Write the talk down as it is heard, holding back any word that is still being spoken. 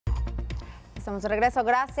Estamos de regreso,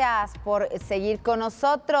 gracias por seguir con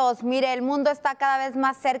nosotros. Mire, el mundo está cada vez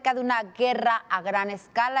más cerca de una guerra a gran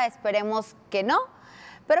escala, esperemos que no.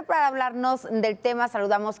 Pero para hablarnos del tema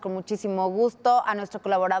saludamos con muchísimo gusto a nuestro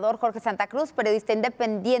colaborador Jorge Santa Cruz, periodista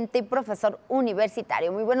independiente y profesor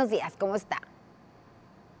universitario. Muy buenos días, ¿cómo está?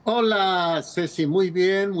 Hola, Ceci, muy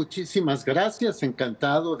bien, muchísimas gracias.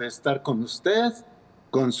 Encantado de estar con usted,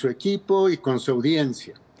 con su equipo y con su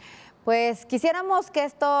audiencia. Pues quisiéramos que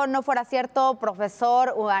esto no fuera cierto,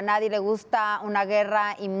 profesor, a nadie le gusta una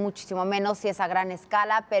guerra y muchísimo menos si es a gran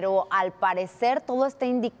escala, pero al parecer todo está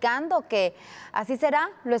indicando que así será.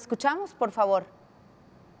 Lo escuchamos, por favor.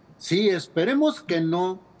 Sí, esperemos que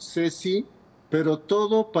no, Ceci, pero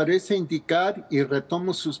todo parece indicar, y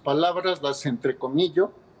retomo sus palabras, las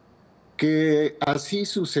entrecomillo, que así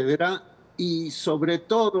sucederá y sobre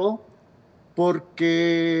todo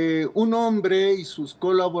porque un hombre y sus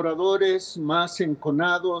colaboradores más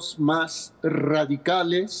enconados, más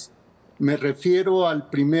radicales, me refiero al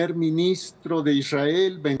primer ministro de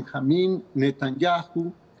Israel, Benjamín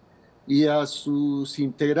Netanyahu, y a sus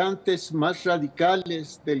integrantes más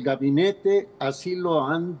radicales del gabinete, así lo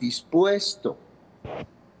han dispuesto.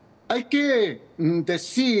 Hay que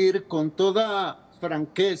decir con toda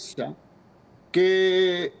franqueza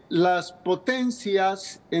que las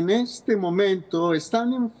potencias en este momento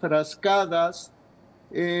están enfrascadas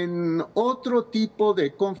en otro tipo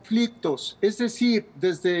de conflictos. Es decir,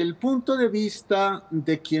 desde el punto de vista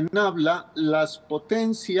de quien habla, las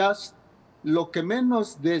potencias lo que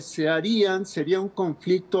menos desearían sería un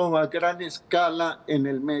conflicto a gran escala en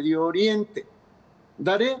el Medio Oriente.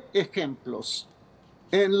 Daré ejemplos.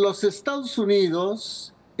 En los Estados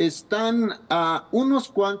Unidos están a unos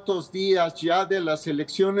cuantos días ya de las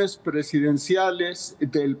elecciones presidenciales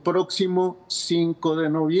del próximo 5 de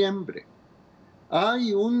noviembre.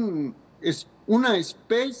 Hay una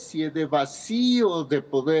especie de vacío de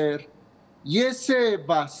poder y ese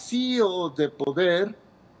vacío de poder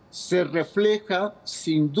se refleja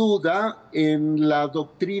sin duda en la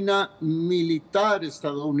doctrina militar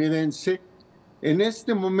estadounidense. En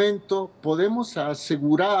este momento podemos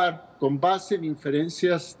asegurar, con base en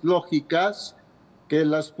inferencias lógicas, que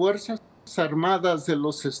las Fuerzas Armadas de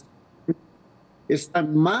los Estados Unidos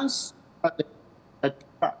están más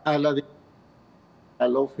a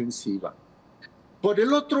la ofensiva. Por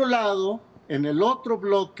el otro lado, en el otro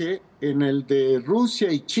bloque, en el de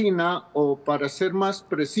Rusia y China, o para ser más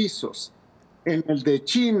precisos, en el de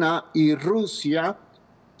China y Rusia,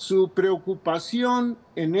 su preocupación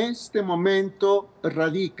en este momento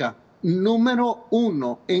radica, número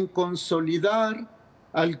uno, en consolidar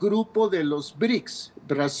al grupo de los BRICS,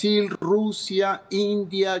 Brasil, Rusia,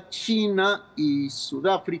 India, China y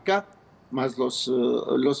Sudáfrica, más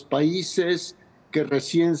los países que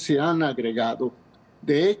recién se han agregado.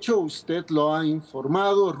 De hecho, usted lo ha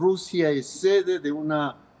informado, Rusia es sede de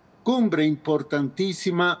una cumbre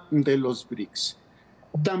importantísima de los BRICS.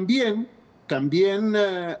 También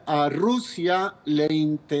a Rusia le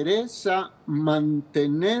interesa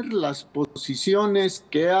mantener las posiciones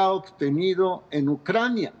que ha obtenido en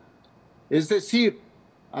Ucrania. Es decir,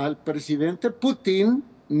 al presidente Putin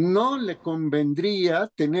no le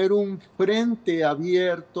convendría tener un frente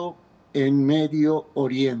abierto en Medio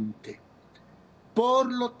Oriente.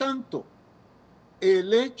 Por lo tanto,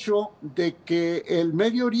 el hecho de que el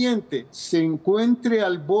Medio Oriente se encuentre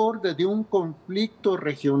al borde de un conflicto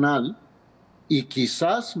regional y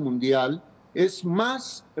quizás mundial es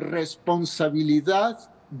más responsabilidad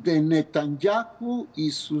de Netanyahu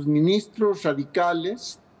y sus ministros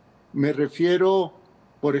radicales. Me refiero,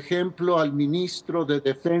 por ejemplo, al ministro de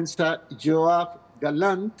Defensa Yoav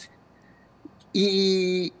Gallant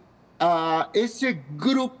y a ese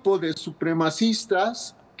grupo de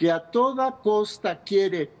supremacistas que a toda costa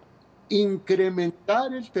quiere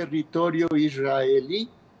incrementar el territorio israelí,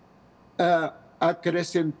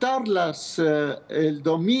 acrecentar el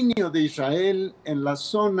dominio de Israel en la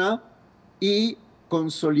zona y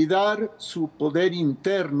consolidar su poder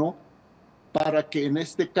interno para que en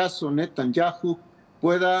este caso Netanyahu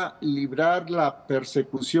pueda librar la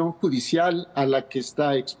persecución judicial a la que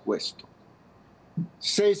está expuesto.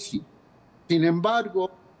 Ceci, sin embargo,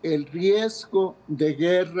 el riesgo de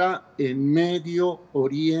guerra en Medio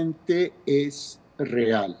Oriente es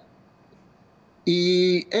real.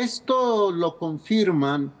 Y esto lo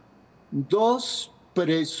confirman dos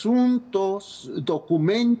presuntos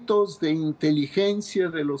documentos de inteligencia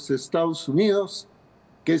de los Estados Unidos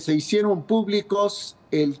que se hicieron públicos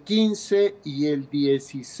el 15 y el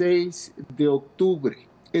 16 de octubre,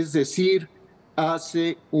 es decir,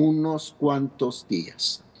 hace unos cuantos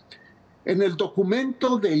días. En el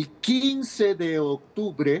documento del 15 de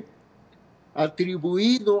octubre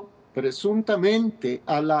atribuido presuntamente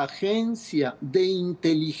a la Agencia de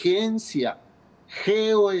Inteligencia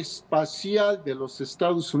Geoespacial de los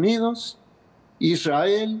Estados Unidos,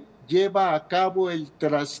 Israel lleva a cabo el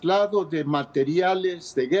traslado de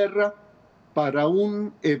materiales de guerra para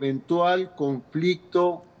un eventual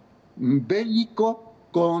conflicto bélico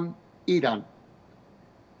con Irán.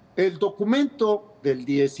 El documento del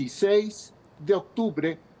 16 de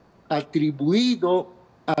octubre, atribuido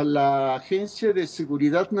a la Agencia de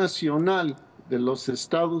Seguridad Nacional de los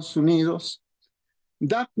Estados Unidos,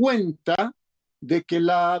 da cuenta de que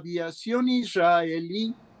la aviación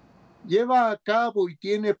israelí lleva a cabo y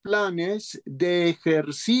tiene planes de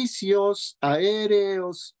ejercicios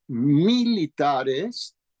aéreos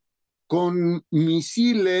militares con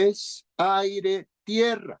misiles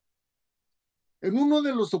aire-tierra. En uno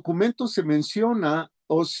de los documentos se menciona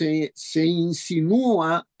o se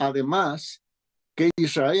insinúa además que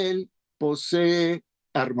Israel posee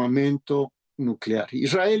armamento nuclear.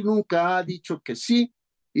 Israel nunca ha dicho que sí,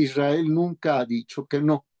 Israel nunca ha dicho que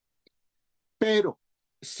no. Pero,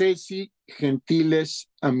 Ceci, gentiles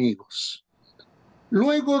amigos,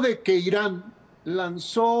 luego de que Irán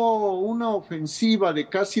lanzó una ofensiva de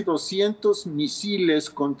casi 200 misiles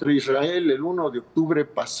contra Israel el 1 de octubre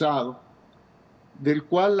pasado, del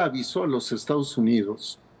cual avisó a los Estados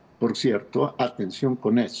Unidos, por cierto, atención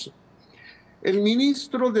con eso, el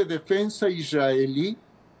ministro de Defensa israelí,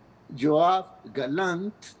 Yoav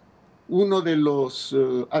Gallant, uno de los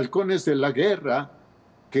halcones de la guerra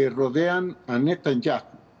que rodean a Netanyahu,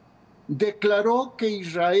 declaró que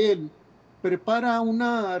Israel prepara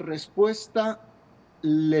una respuesta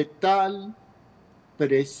letal,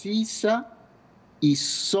 precisa y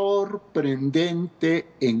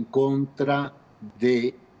sorprendente en contra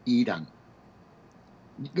de Irán.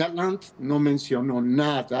 Gallant no mencionó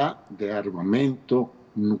nada de armamento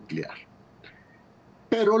nuclear.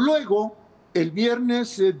 Pero luego, el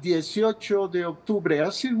viernes 18 de octubre,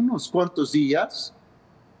 hace unos cuantos días,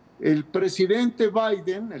 el presidente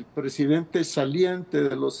Biden, el presidente saliente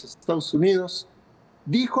de los Estados Unidos,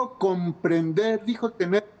 dijo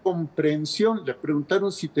tener comprensión, le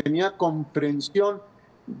preguntaron si tenía comprensión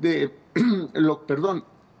de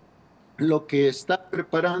lo que está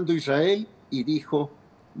preparando Israel y dijo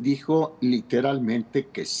literalmente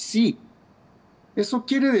que sí. Eso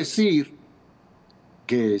quiere decir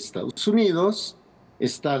que Estados Unidos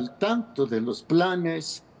está al tanto de los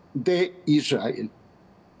planes de Israel.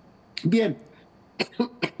 Bien,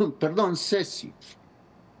 perdón, Ceci.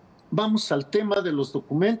 Vamos al tema de los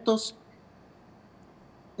documentos.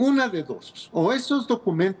 Una de dos, o esos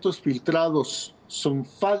documentos filtrados son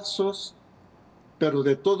falsos, pero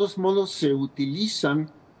de todos modos se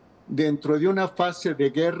utilizan dentro de una fase de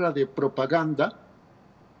guerra de propaganda,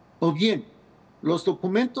 o bien los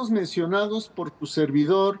documentos mencionados por tu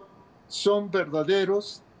servidor son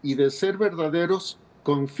verdaderos y de ser verdaderos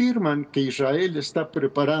confirman que Israel está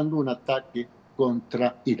preparando un ataque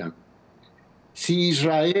contra Irán. Si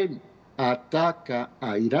Israel ataca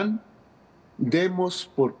a Irán, demos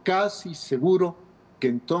por casi seguro que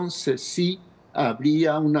entonces sí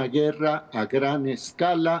habría una guerra a gran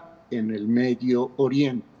escala en el Medio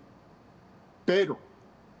Oriente. Pero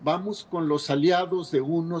vamos con los aliados de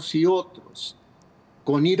unos y otros.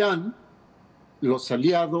 Con Irán, los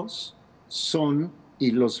aliados son,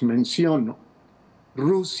 y los menciono,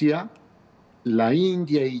 Rusia, la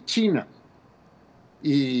India y China.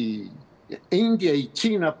 Y India y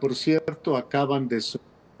China, por cierto, acaban de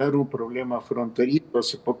solucionar un problema fronterizo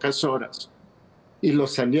hace pocas horas. Y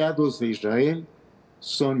los aliados de Israel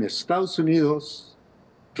son Estados Unidos,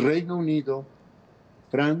 Reino Unido,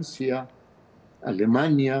 Francia,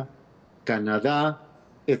 Alemania, Canadá,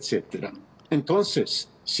 etc. Entonces,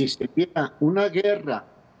 si se diera una guerra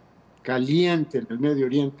caliente en el Medio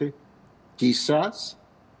Oriente, quizás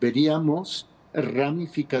veríamos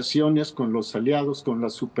ramificaciones con los aliados, con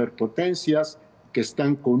las superpotencias que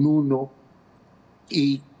están con uno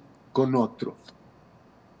y con otro.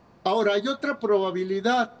 Ahora, hay otra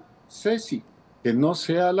probabilidad, Ceci, que no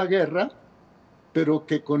sea la guerra, pero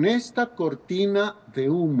que con esta cortina de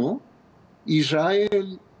humo,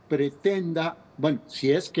 Israel pretenda, bueno,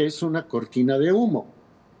 si es que es una cortina de humo,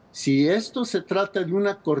 si esto se trata de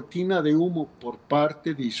una cortina de humo por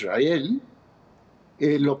parte de Israel,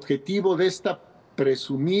 el objetivo de esta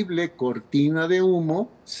presumible cortina de humo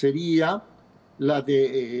sería la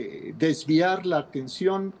de desviar la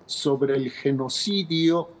atención sobre el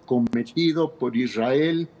genocidio cometido por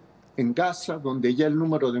Israel en Gaza, donde ya el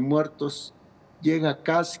número de muertos llega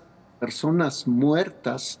casi a personas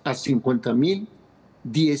muertas a 50,000,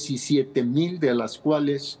 17,000 de las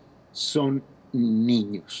cuales son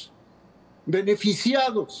niños.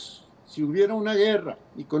 Beneficiados si hubiera una guerra,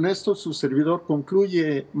 y con esto su servidor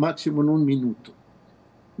concluye máximo en 1 minuto.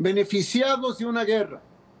 Beneficiados de una guerra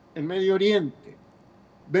en Medio Oriente,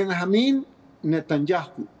 Benjamín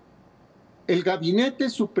Netanyahu, el gabinete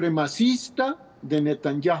supremacista de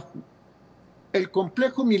Netanyahu, el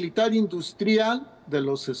complejo militar industrial de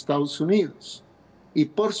los Estados Unidos y,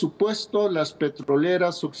 por supuesto, las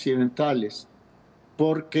petroleras occidentales,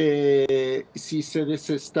 porque si se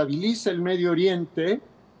desestabiliza el Medio Oriente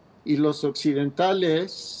y los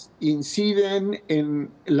occidentales inciden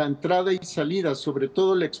en la entrada y salida, sobre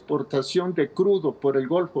todo la exportación de crudo por el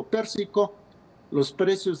Golfo Pérsico, los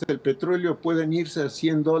precios del petróleo pueden irse a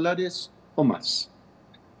 $100 o más.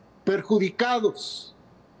 Perjudicados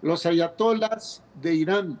los ayatolás de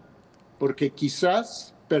Irán, porque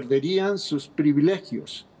quizás perderían sus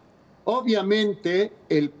privilegios. Obviamente,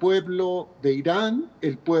 el pueblo de Irán,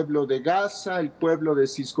 el pueblo de Gaza, el pueblo de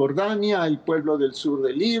Cisjordania, el pueblo del sur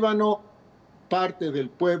del Líbano, parte del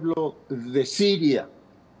pueblo de Siria.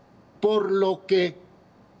 Por lo que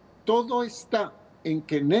todo está en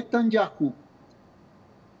que Netanyahu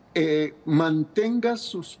mantenga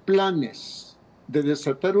sus planes de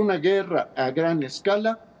desatar una guerra a gran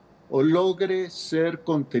escala o logre ser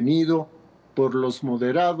contenido por los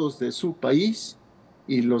moderados de su país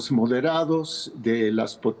y los moderados de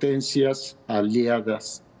las potencias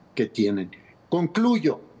aliadas que tienen.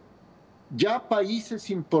 Concluyo, ya países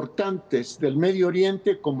importantes del Medio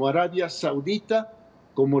Oriente como Arabia Saudita,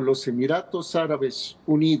 como los Emiratos Árabes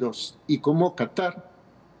Unidos y como Qatar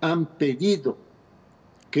han pedido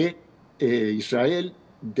que Israel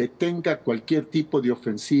detenga cualquier tipo de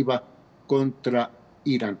ofensiva contra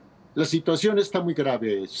Irán. La situación está muy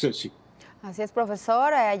grave, Ceci. Así es,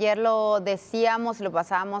 profesor. Ayer lo decíamos y lo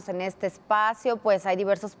pasábamos en este espacio, pues hay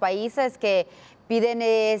diversos países que piden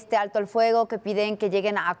alto el fuego, que piden que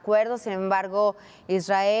lleguen a acuerdos. Sin embargo,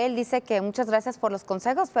 Israel dice que muchas gracias por los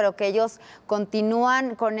consejos, pero que ellos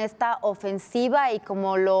continúan con esta ofensiva y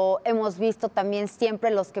como lo hemos visto también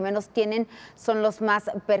siempre los que menos tienen son los más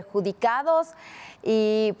perjudicados.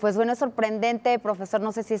 Y pues bueno, es sorprendente, profesor,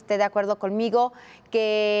 no sé si esté de acuerdo conmigo,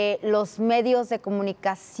 que los medios de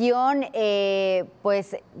comunicación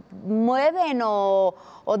pues mueven o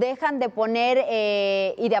dejan de poner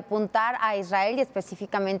y de apuntar a Israel y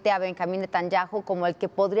específicamente a Benjamín Netanyahu como el que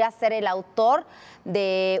podría ser el autor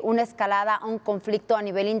de una escalada a un conflicto a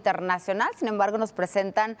nivel internacional. Sin embargo, nos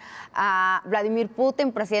presentan a Vladimir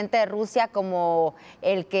Putin, presidente de Rusia, como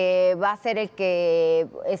el que va a ser el que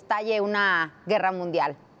estalle una guerra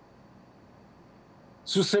mundial.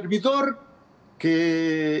 Su servidor,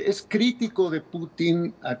 que es crítico de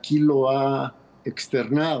Putin, aquí lo ha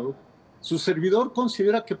externado. Su servidor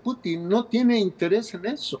considera que Putin no tiene interés en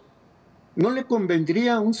eso. No le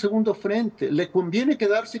convendría un segundo frente. Le conviene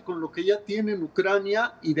quedarse con lo que ya tiene en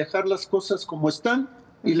Ucrania y dejar las cosas como están.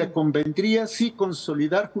 Y le convendría, sí,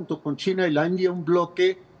 consolidar junto con China y la India un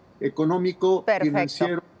bloque económico,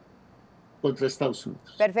 financiero contra Estados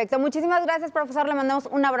Unidos. Perfecto. Muchísimas gracias, profesor. Le mandamos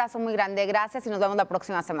un abrazo muy grande. Gracias y nos vemos la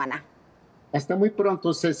próxima semana. Hasta muy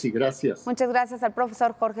pronto, Ceci. Gracias. Muchas gracias al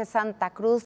profesor Jorge Santa Cruz.